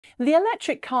The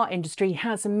electric car industry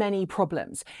has many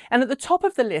problems, and at the top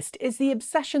of the list is the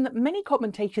obsession that many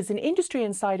commentators and industry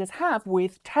insiders have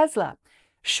with Tesla.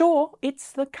 Sure,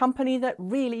 it's the company that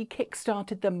really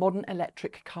kick-started the modern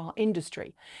electric car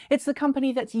industry. It's the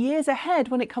company that's years ahead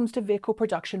when it comes to vehicle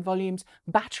production volumes,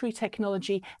 battery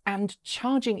technology, and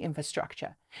charging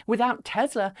infrastructure. Without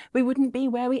Tesla, we wouldn't be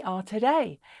where we are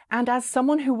today. And as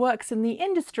someone who works in the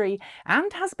industry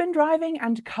and has been driving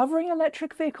and covering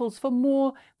electric vehicles for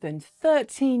more than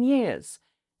 13 years,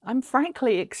 I'm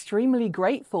frankly extremely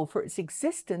grateful for its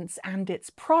existence and its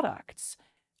products.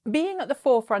 Being at the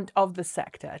forefront of the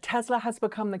sector, Tesla has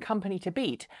become the company to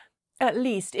beat, at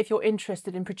least if you're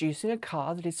interested in producing a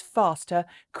car that is faster,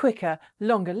 quicker,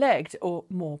 longer-legged, or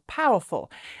more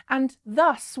powerful. And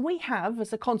thus, we have,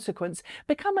 as a consequence,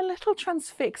 become a little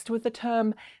transfixed with the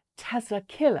term Tesla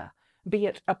killer, be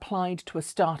it applied to a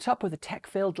startup with a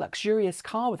tech-filled luxurious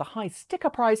car with a high sticker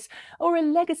price, or a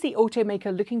legacy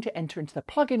automaker looking to enter into the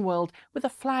plug-in world with a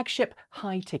flagship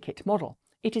high-ticket model.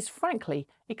 It is frankly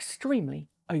extremely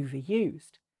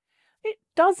overused. It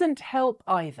doesn't help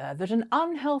either that an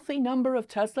unhealthy number of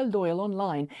Tesla loyal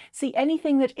online see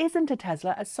anything that isn't a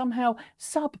Tesla as somehow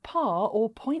subpar or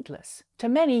pointless. To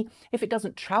many, if it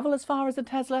doesn't travel as far as a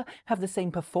Tesla, have the same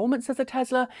performance as a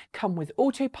Tesla, come with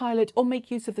autopilot, or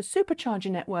make use of the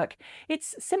supercharger network,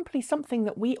 it's simply something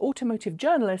that we automotive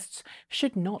journalists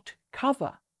should not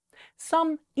cover.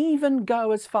 Some even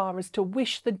go as far as to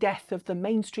wish the death of the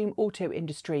mainstream auto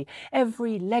industry,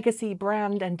 every legacy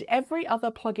brand and every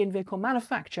other plug-in vehicle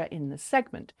manufacturer in the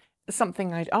segment.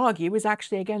 Something I'd argue is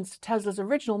actually against Tesla's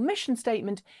original mission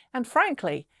statement and,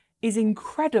 frankly, is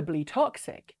incredibly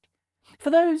toxic.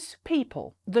 For those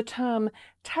people, the term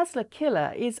Tesla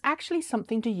killer is actually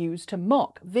something to use to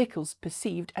mock vehicles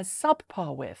perceived as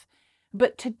subpar with.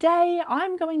 But today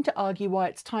I'm going to argue why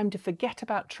it's time to forget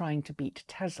about trying to beat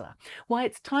Tesla, why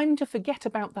it's time to forget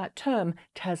about that term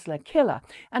Tesla killer,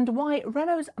 and why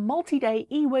Renault's multi-day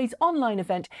eWays online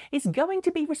event is going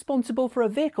to be responsible for a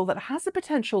vehicle that has the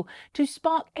potential to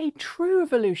spark a true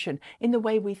revolution in the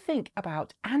way we think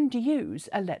about and use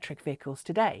electric vehicles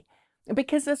today.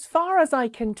 Because as far as I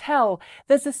can tell,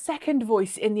 there's a second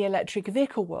voice in the electric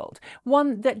vehicle world,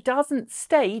 one that doesn't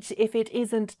state if it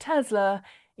isn't Tesla,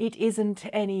 it isn't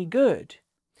any good.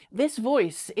 This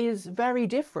voice is very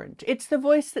different. It's the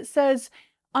voice that says,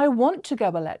 I want to go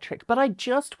electric, but I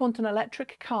just want an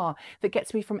electric car that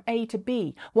gets me from A to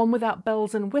B, one without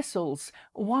bells and whistles,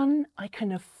 one I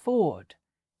can afford.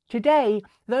 Today,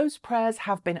 those prayers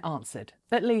have been answered,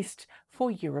 at least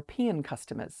for European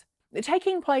customers.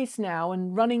 Taking place now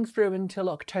and running through until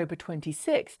October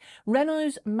 26th,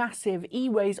 Renault's massive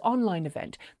eWays online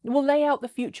event will lay out the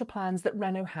future plans that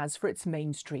Renault has for its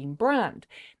mainstream brand,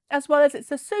 as well as its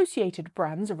associated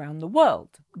brands around the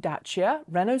world: Dacia,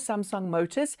 Renault Samsung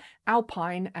Motors,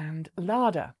 Alpine and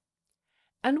Lada.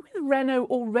 And with Renault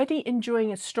already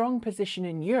enjoying a strong position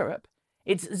in Europe,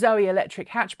 its Zoe electric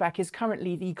hatchback is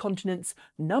currently the continent's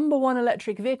 #1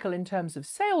 electric vehicle in terms of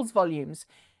sales volumes,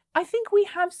 I think we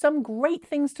have some great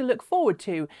things to look forward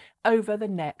to over the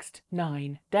next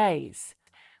 9 days.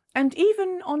 And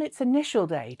even on its initial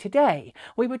day, today,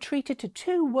 we were treated to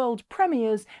 2 world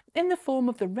premieres in the form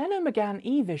of the Renault Megane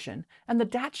E-Vision and the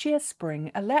Dacia Spring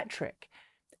Electric.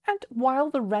 And while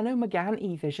the Renault Megane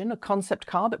E-Vision, a concept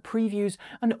car that previews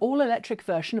an all-electric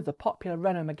version of the popular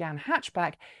Renault Megane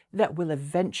hatchback that will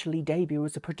eventually debut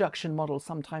as a production model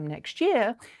sometime next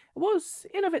year, was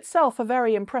in of itself a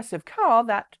very impressive car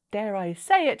that, dare I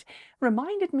say it,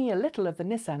 reminded me a little of the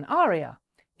Nissan Ariya.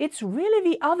 It's really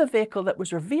the other vehicle that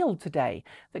was revealed today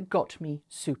that got me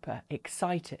super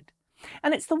excited.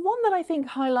 And it's the one that I think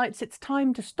highlights it's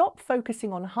time to stop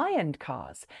focusing on high-end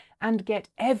cars and get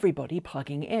everybody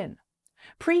plugging in.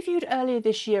 Previewed earlier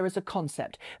this year as a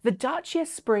concept, the Dacia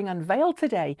Spring unveiled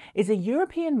today is a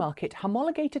European market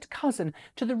homologated cousin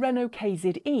to the Renault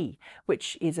KZE,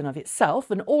 which is in of itself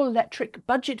an all-electric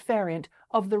budget variant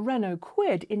of the Renault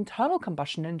Kwid internal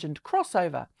combustion engined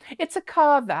crossover. It's a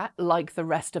car that, like the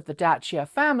rest of the Dacia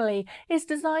family, is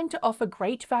designed to offer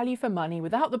great value for money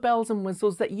without the bells and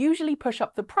whistles that usually push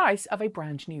up the price of a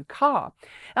brand new car.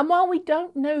 And while we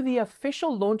don't know the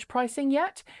official launch pricing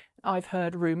yet, I've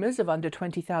heard rumours of under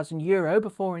 €20,000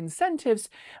 before incentives,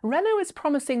 Renault is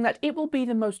promising that it will be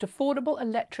the most affordable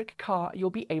electric car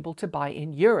you'll be able to buy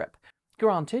in Europe.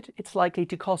 Granted, it's likely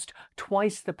to cost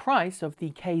twice the price of the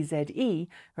KZE,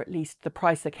 or at least the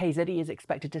price the KZE is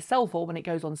expected to sell for when it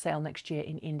goes on sale next year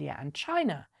in India and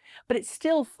China. But it's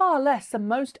still far less than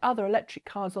most other electric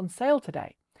cars on sale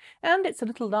today. And it's a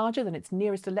little larger than its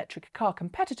nearest electric car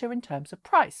competitor in terms of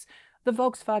price, the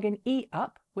Volkswagen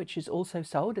e-Up, which is also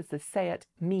sold as the Seat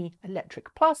Me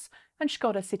Electric Plus, and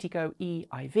Skoda Citigo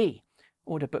e-iV,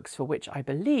 order books for which I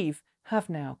believe have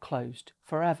now closed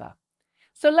forever.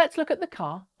 So let's look at the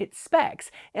car, its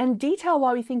specs, and detail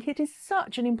why we think it is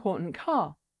such an important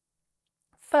car.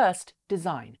 First,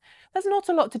 design. There's not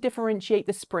a lot to differentiate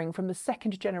the Spring from the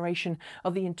second generation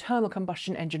of the internal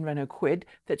combustion engine Renault Kwid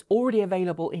that's already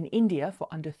available in India for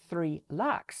under 3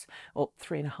 lakhs, or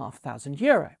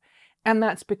 €3,500. And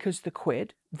that's because the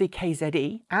Kwid, the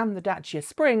KZE and the Dacia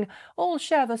Spring all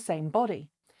share the same body.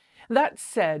 That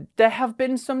said, there have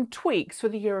been some tweaks for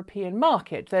the European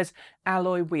market. There's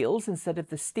alloy wheels instead of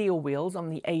the steel wheels on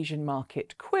the Asian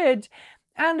market Kwid,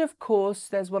 and of course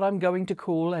there's what I'm going to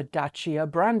call a Dacia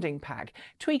branding pack,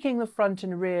 tweaking the front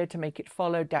and rear to make it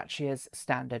follow Dacia's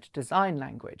standard design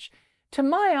language. To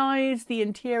my eyes, the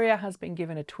interior has been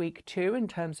given a tweak too in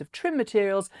terms of trim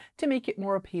materials to make it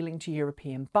more appealing to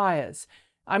European buyers.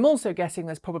 I'm also guessing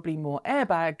there's probably more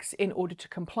airbags in order to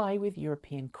comply with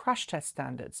European crash test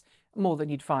standards, more than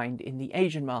you'd find in the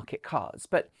Asian market cars,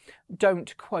 but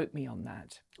don't quote me on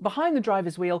that. Behind the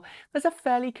driver's wheel, there's a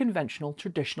fairly conventional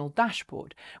traditional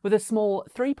dashboard with a small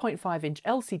 3.5-inch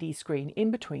LCD screen in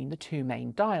between the two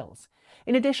main dials.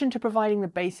 In addition to providing the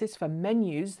basis for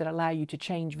menus that allow you to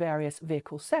change various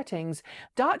vehicle settings,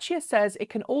 Dacia says it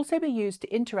can also be used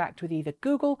to interact with either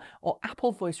Google or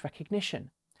Apple voice recognition.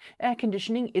 Air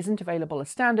conditioning isn't available as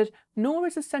standard, nor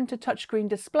is a centre touchscreen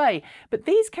display, but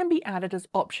these can be added as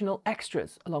optional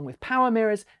extras, along with power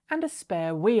mirrors and a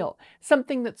spare wheel,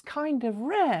 something that's kind of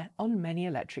rare on many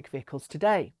electric vehicles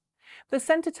today. The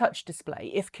centre touch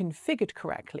display, if configured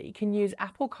correctly, can use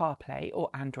Apple CarPlay or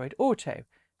Android Auto,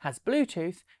 has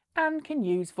Bluetooth, and can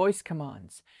use voice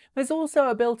commands. There's also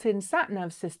a built-in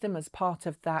sat-nav system as part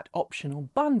of that optional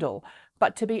bundle,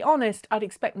 but to be honest, I'd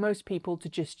expect most people to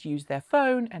just use their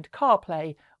phone and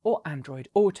CarPlay or Android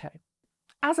Auto.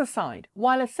 As a side,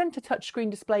 while a centre touchscreen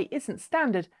display isn't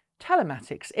standard,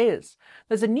 telematics is.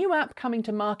 There's a new app coming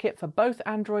to market for both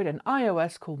Android and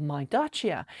iOS called My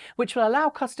Dacia, which will allow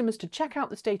customers to check out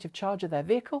the state of charge of their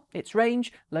vehicle, its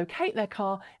range, locate their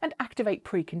car, and activate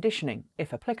preconditioning,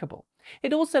 if applicable.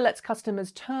 It also lets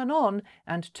customers turn on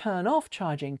and turn off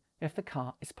charging if the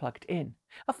car is plugged in.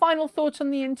 A final thought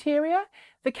on the interior?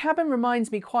 The cabin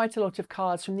reminds me quite a lot of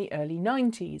cars from the early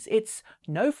 90s. It's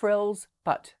no frills,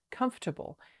 but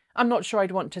comfortable. I'm not sure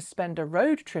I'd want to spend a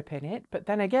road trip in it, but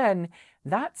then again,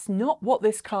 that's not what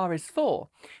this car is for.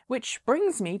 Which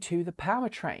brings me to the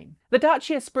powertrain. The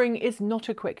Dacia Spring is not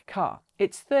a quick car.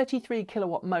 Its 33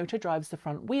 kilowatt motor drives the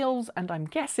front wheels and I'm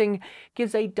guessing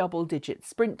gives a double-digit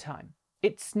sprint time.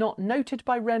 It's not noted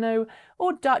by Renault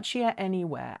or Dacia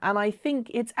anywhere, and I think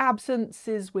its absence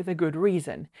is with a good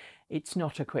reason. It's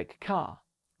not a quick car.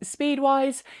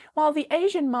 Speed-wise, while the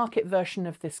Asian market version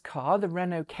of this car, the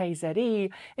Renault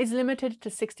KZE, is limited to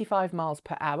 65 miles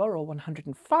per hour or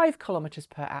 105 kilometers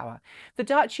per hour, the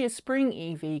Dacia Spring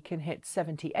EV can hit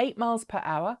 78 miles per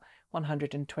hour,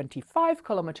 125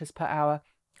 kilometers per hour,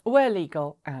 where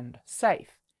legal and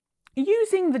safe.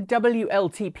 Using the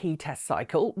WLTP test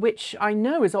cycle, which I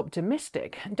know is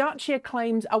optimistic, Dacia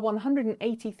claims a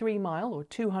 183 mile or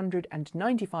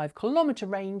 295 kilometre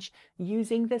range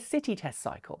using the city test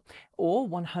cycle, or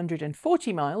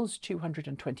 140 miles,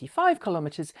 225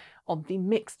 kilometres on the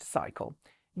mixed cycle.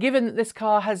 Given that this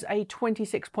car has a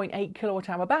 26.8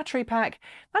 kilowatt-hour battery pack,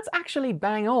 that's actually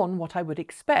bang on what I would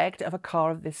expect of a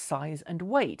car of this size and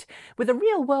weight, with a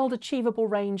real-world achievable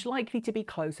range likely to be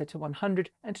closer to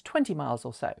 120 miles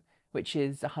or so, which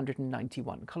is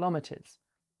 191 kilometres.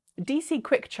 DC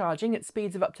quick charging at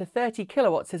speeds of up to 30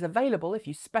 kilowatts is available if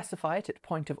you specify it at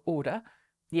point of order.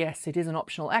 Yes, it is an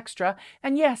optional extra,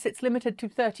 and yes, it's limited to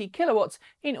 30 kilowatts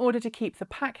in order to keep the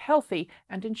pack healthy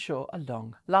and ensure a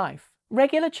long life.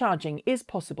 Regular charging is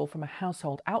possible from a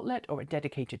household outlet or a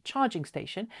dedicated charging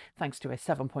station, thanks to a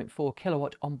 7.4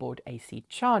 kilowatt onboard AC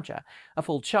charger. A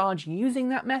full charge using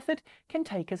that method can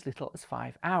take as little as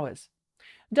 5 hours.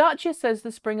 Dacia says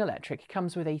the Spring Electric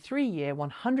comes with a 3-year,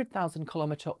 100,000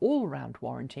 kilometre all-round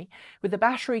warranty, with the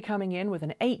battery coming in with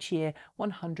an 8-year,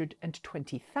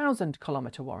 120,000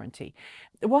 kilometre warranty.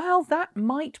 While that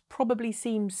might probably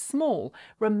seem small,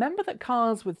 remember that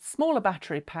cars with smaller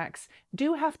battery packs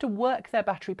do have to work their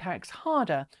battery packs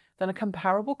harder than a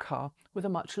comparable car with a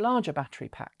much larger battery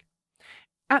pack.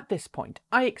 At this point,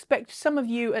 I expect some of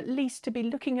you at least to be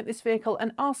looking at this vehicle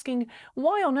and asking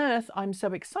why on earth I'm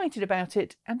so excited about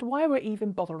it and why we're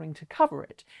even bothering to cover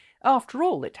it. After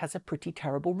all, it has a pretty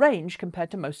terrible range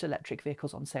compared to most electric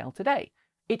vehicles on sale today.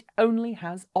 It only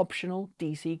has optional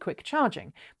DC quick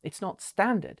charging. It's not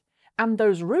standard. And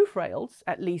those roof rails,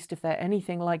 at least if they're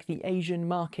anything like the Asian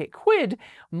market quid,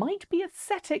 might be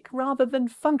aesthetic rather than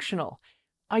functional.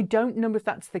 I don't know if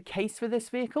that's the case for this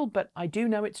vehicle, but I do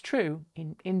know it's true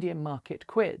in Indian market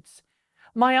quids.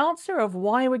 My answer of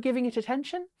why we're giving it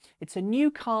attention? It's a new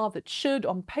car that should,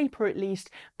 on paper at least,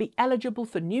 be eligible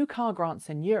for new car grants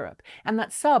in Europe, and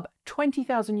that sub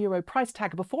 €20,000 price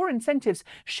tag before incentives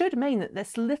should mean that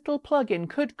this little plug-in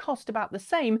could cost about the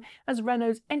same as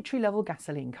Renault's entry-level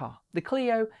gasoline car, the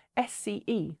Clio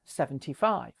SCE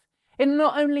 75. It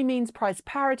not only means price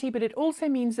parity, but it also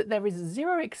means that there is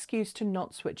zero excuse to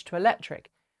not switch to electric.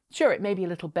 Sure, it may be a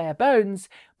little bare bones,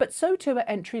 but so too are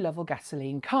entry-level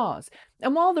gasoline cars.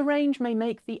 And while the range may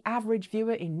make the average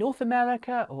viewer in North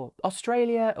America or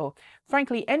Australia or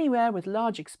frankly anywhere with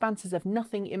large expanses of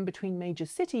nothing in between major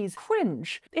cities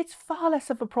cringe, it's far less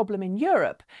of a problem in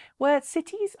Europe, where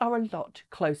cities are a lot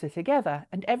closer together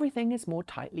and everything is more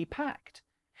tightly packed.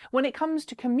 When it comes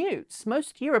to commutes,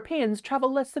 most Europeans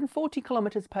travel less than 40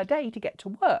 kilometers per day to get to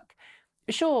work.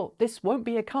 Sure, this won't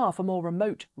be a car for more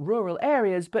remote, rural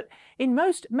areas, but in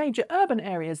most major urban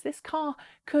areas, this car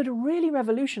could really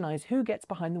revolutionize who gets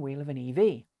behind the wheel of an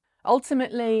EV.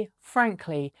 Ultimately,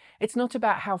 frankly, it's not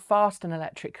about how fast an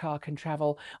electric car can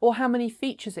travel or how many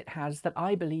features it has that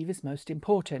I believe is most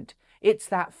important. It's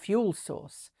that fuel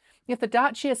source. If the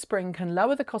Dacia Spring can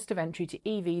lower the cost of entry to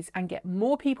EVs and get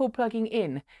more people plugging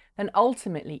in, then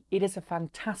ultimately it is a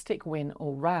fantastic win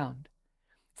all round.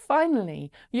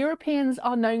 Finally, Europeans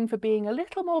are known for being a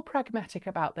little more pragmatic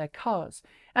about their cars.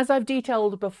 As I've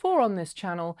detailed before on this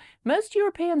channel, most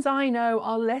Europeans I know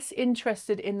are less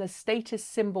interested in the status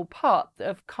symbol part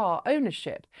of car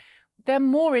ownership. They're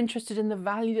more interested in the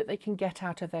value that they can get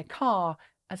out of their car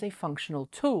as a functional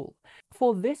tool.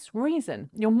 For this reason,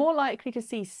 you're more likely to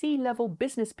see C-level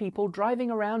business people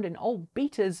driving around in old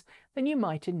beaters than you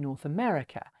might in North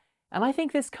America. And I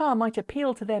think this car might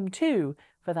appeal to them too,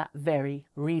 for that very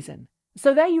reason.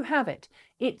 So there you have it.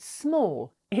 It's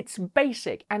small, it's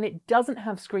basic, and it doesn't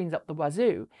have screens up the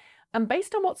wazoo. And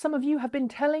based on what some of you have been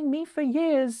telling me for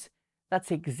years,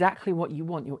 that's exactly what you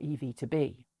want your EV to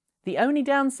be. The only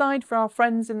downside for our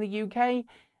friends in the UK,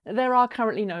 there are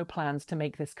currently no plans to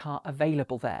make this car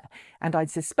available there, and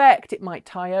I'd suspect it might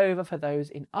tie over for those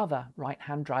in other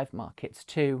right-hand drive markets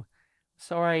too.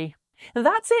 Sorry.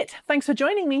 That's it. Thanks for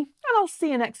joining me, and I'll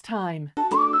see you next time.